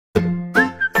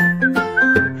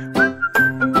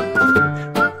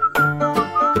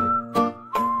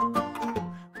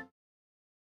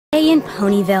day in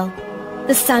Ponyville.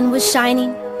 The sun was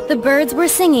shining, the birds were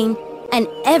singing, and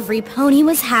every pony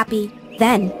was happy.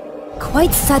 Then,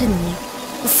 quite suddenly,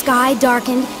 the sky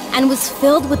darkened and was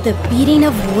filled with the beating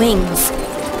of wings.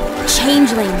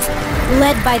 Changelings,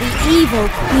 led by the evil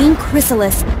Queen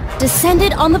Chrysalis,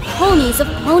 descended on the ponies of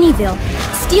Ponyville,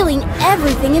 stealing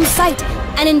everything in sight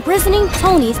and imprisoning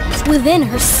ponies within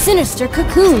her sinister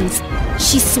cocoons.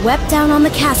 She swept down on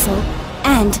the castle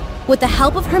and, with the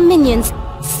help of her minions,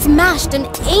 smashed an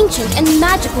ancient and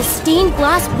magical stained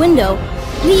glass window,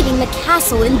 leaving the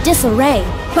castle in disarray.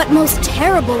 But most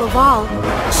terrible of all,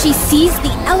 she seized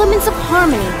the elements of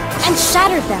harmony and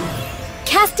shattered them,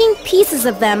 casting pieces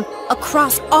of them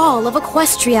across all of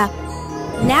Equestria.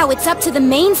 Now it's up to the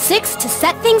main six to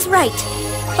set things right.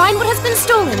 Find what has been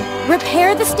stolen,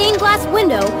 repair the stained glass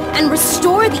window, and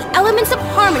restore the elements of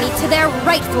harmony to their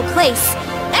rightful place.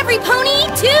 Every pony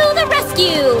to the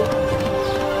rescue!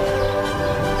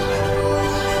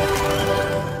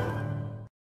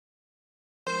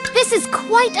 This is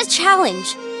quite a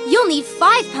challenge. You'll need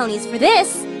 5 ponies for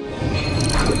this.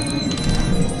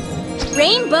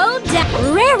 Rainbow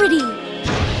Rarity,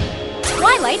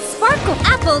 Twilight Sparkle,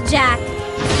 Applejack,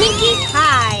 Pinkie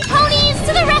Pie, ponies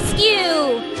to the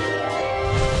rescue!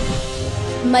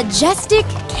 Majestic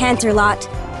Canterlot,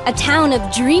 a town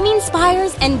of dreaming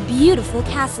spires and beautiful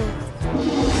castles.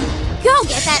 Go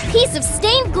get that piece of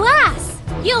stained glass!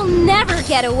 You'll never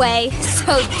get away,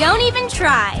 so don't even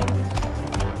try.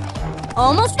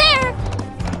 Almost there!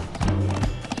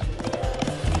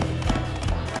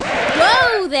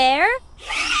 Whoa there!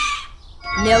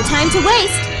 No time to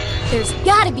waste. There's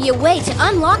gotta be a way to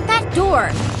unlock that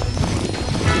door.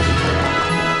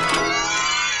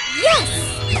 Yes!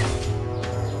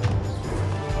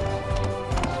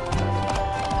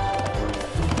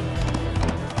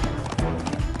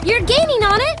 You're gaining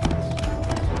on it!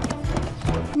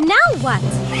 Now what?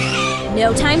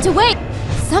 No time to wait.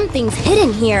 Something's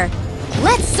hidden here.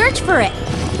 Let's search for it.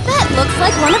 That looks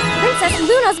like one of Princess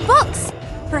Luna's books.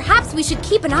 Perhaps we should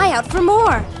keep an eye out for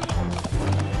more.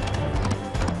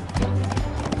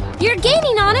 You're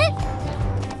gaining on it!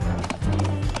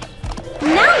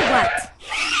 Now what?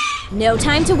 No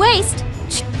time to waste.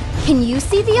 Can you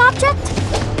see the object?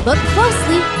 Look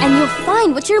closely and you'll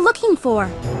find what you're looking for.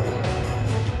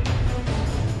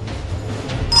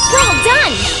 Well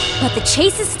done! But the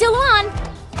chase is still on.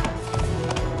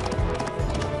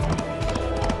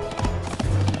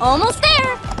 Almost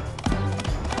there!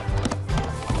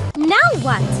 Now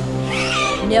what?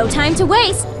 No time to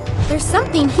waste. There's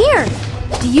something here.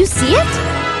 Do you see it?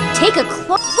 Take a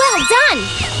close... Well done!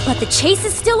 But the chase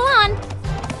is still on.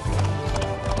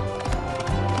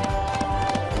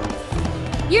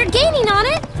 You're gaining on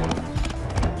it.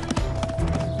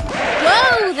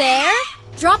 Whoa there!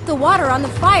 Drop the water on the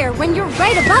fire when you're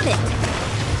right above it.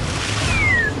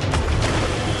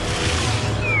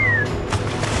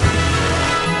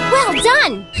 Well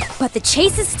done! But the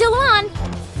chase is still on.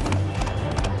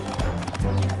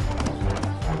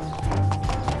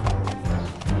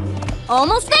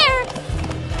 Almost there!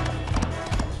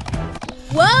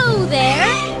 Whoa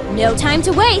there! No time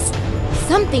to waste.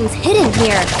 Something's hidden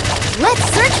here. Let's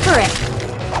search for it.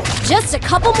 Just a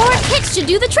couple more kicks should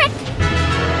do the trick.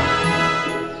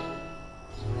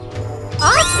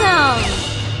 Awesome!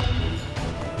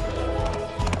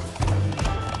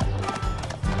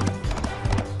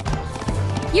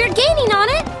 You're gaining on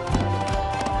it.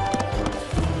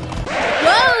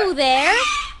 Whoa there!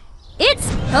 It's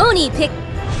Pony Pick.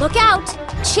 Look out!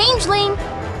 Changeling!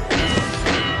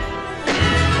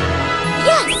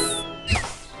 Yes!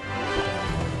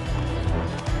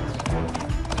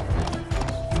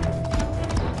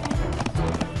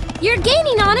 You're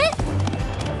gaining on it!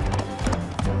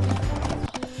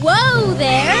 Whoa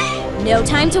there! No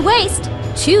time to waste.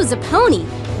 Choose a pony.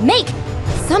 Make.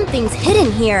 Something's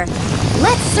hidden here.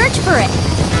 Let's search for it.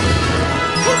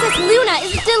 Princess Luna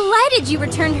is delighted you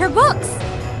returned her books.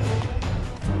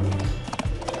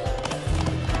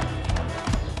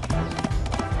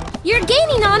 You're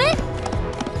gaining on it!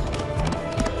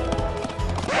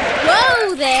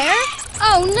 Whoa there!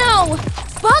 Oh no!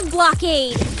 Bug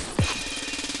blockade!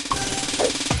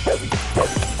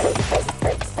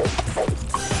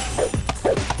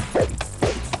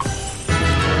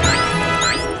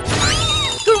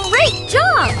 Great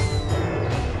job!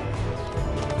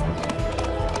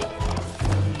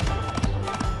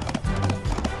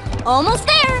 Almost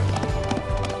there!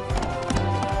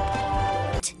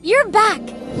 You're back!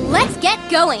 Let's get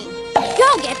going!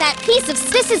 Go get that piece of...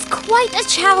 This is quite a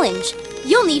challenge!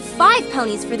 You'll need 5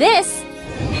 ponies for this!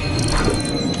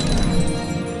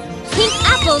 Pink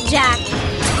Applejack,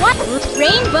 What?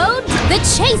 Rainbow, the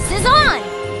chase is on!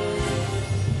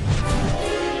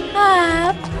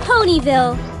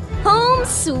 Ponyville. Home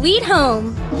sweet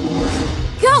home.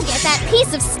 Go get that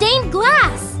piece of stained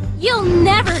glass! You'll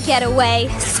never get away,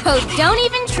 so don't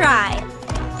even try.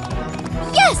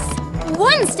 Yes!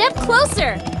 One step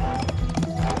closer!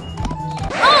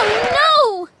 Oh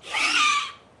no!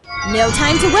 No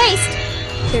time to waste.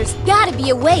 There's gotta be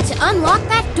a way to unlock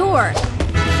that door.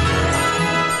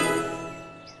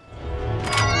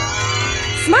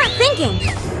 Smart thinking!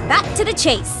 Back to the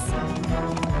chase.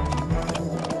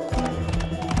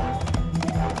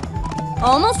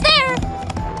 Almost there!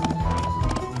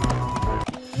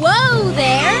 Whoa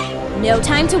there! No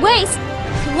time to waste.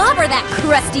 Clobber that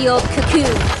crusty old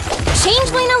cocoon.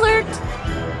 Changeling alert!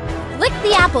 Lick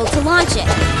the apple to launch it.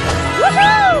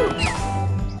 Woohoo!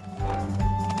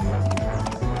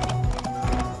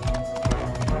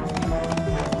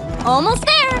 Almost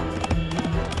there!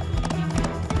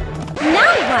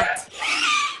 Now what?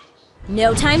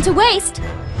 No time to waste.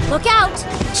 Look out!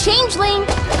 Changeling!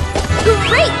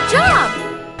 Great job!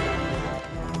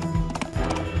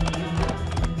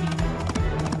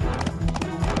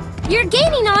 You're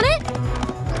gaining on it!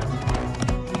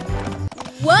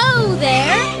 Whoa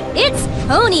there! It's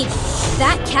Pony!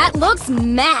 That cat looks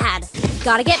mad!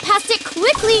 Gotta get past it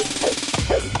quickly!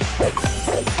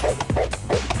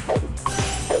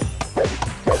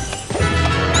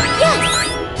 Yes!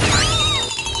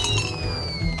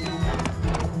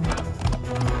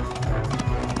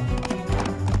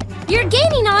 You're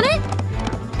gaining on it!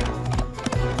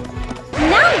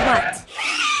 Now what?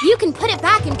 You can put it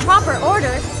back in proper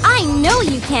order. I know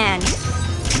you can!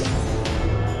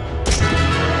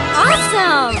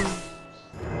 Awesome!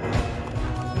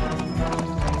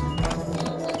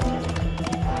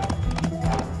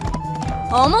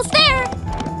 Almost there!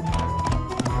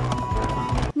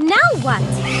 Now what?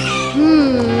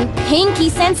 Pinky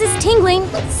sense is tingling.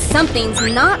 Something's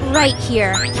not right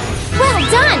here.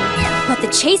 Well done! But the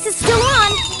chase is still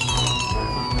on!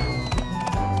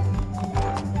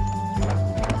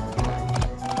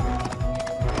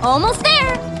 Almost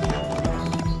there!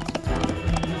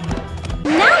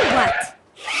 Now what?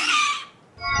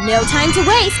 No time to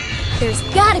waste. There's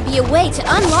gotta be a way to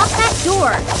unlock that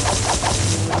door.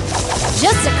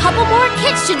 Just a couple more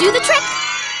kicks should do the trick.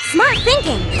 Smart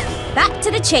thinking. Back to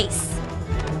the chase.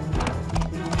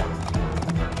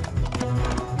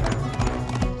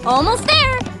 Almost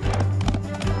there.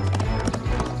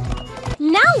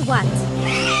 Now what?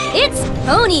 It's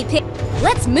Pony Pig.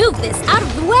 Let's move this out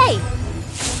of the way.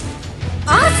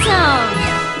 Awesome!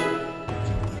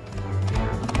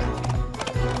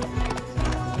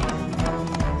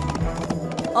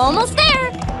 Almost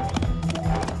there!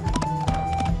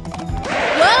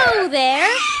 Whoa there!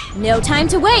 No time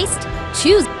to waste.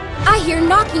 Choose. I hear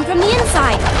knocking from the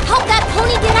inside. Help that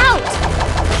pony get out!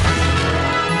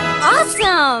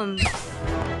 Awesome!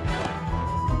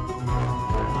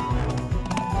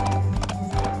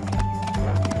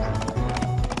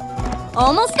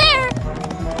 Almost there!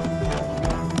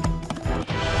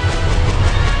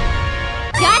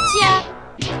 Gotcha!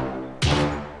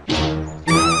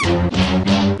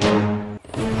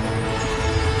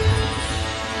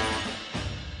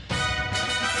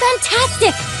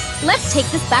 Fantastic! Let's take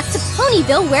this back to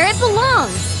Ponyville where it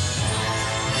belongs.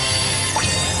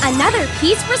 Another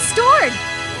piece restored!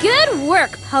 Good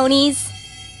work, ponies!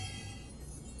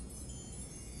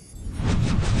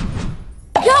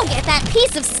 Go get that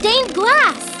piece of stained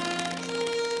glass!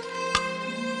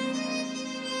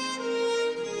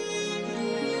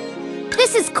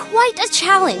 This is quite a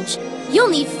challenge. You'll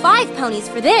need 5 ponies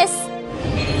for this.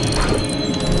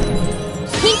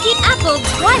 Pinky Apple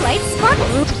Twilight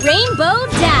Sparkle Rainbow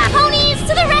Dash. Ponies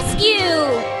to the rescue!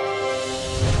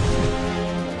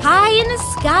 High in the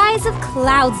skies of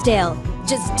Cloudsdale.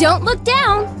 Just don't look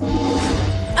down.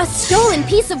 A stolen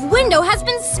piece of window has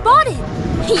been spotted.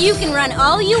 You can run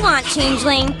all you want,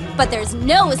 Changeling, but there's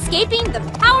no escaping the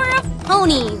power of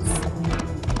ponies.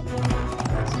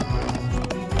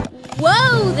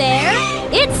 Whoa there!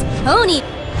 It's Pony!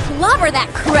 Clobber that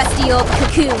crusty old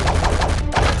cocoon!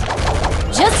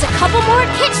 Just a couple more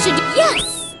kicks should do—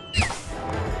 Yes!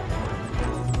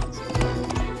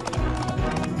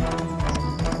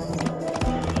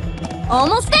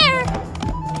 Almost there!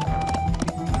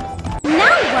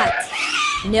 Now what?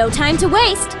 No time to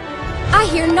waste. I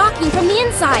hear knocking from the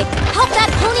inside. Help that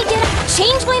pony get up.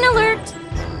 Changeling alert!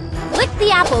 Lick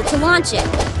the apple to launch it.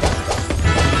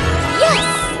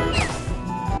 Yes!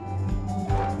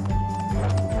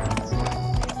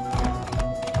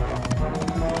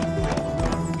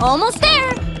 Almost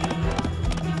there!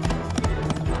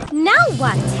 Now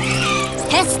what?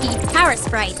 pesky power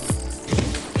sprites.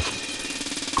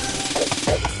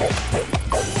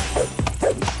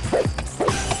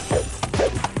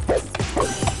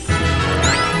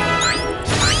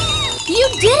 You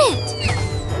did it!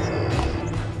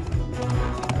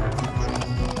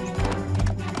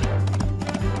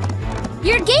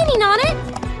 You're gaining on it!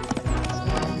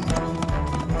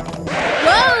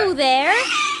 Whoa there!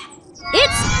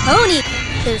 It's Pony!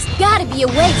 There's gotta be a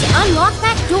way to unlock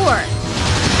that door!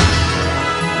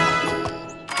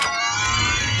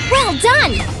 Well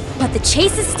done! But the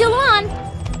chase is still on!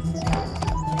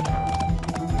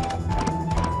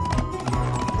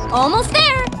 Almost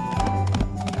there!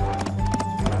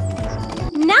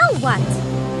 Now what?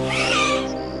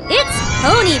 It's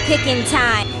pony picking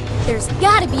time! There's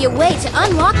gotta be a way to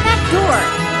unlock that door!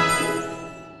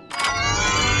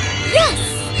 Yes!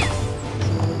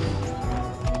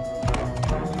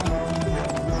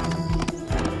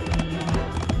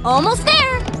 Almost there!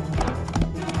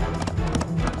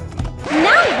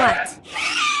 Now what?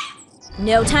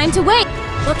 No time to wait!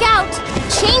 Look out!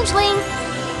 Changeling!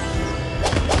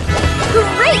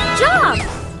 Great job!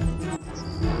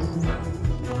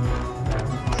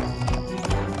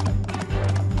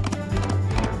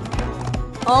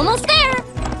 Almost there!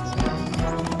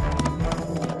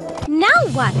 Now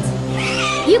what?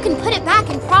 You can put it back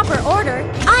in proper order.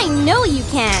 I know you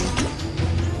can!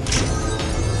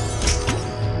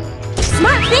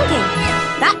 Smart thinking!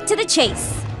 Back to the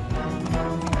chase!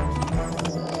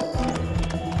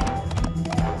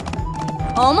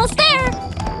 Almost there!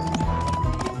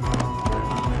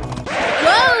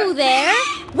 Whoa there!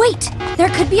 Wait! There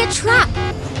could be a trap!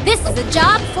 This is a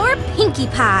job for Pinkie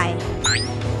Pie!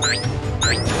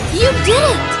 You did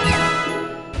it!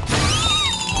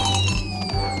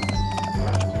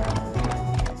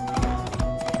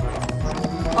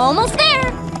 Almost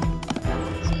there!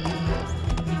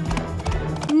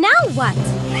 Now what?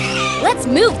 Let's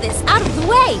move this out of the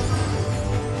way!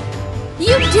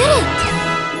 You did it!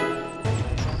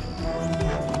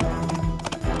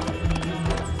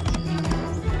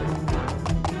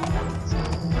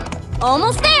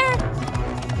 Almost there!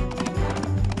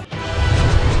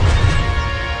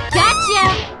 Gotcha!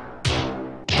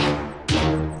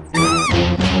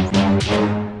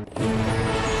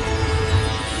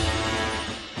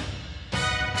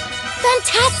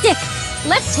 Fantastic!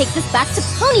 Let's take this back to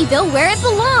Ponyville where it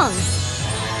belongs!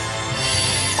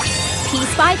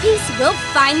 Piece by piece, we'll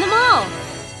find them all!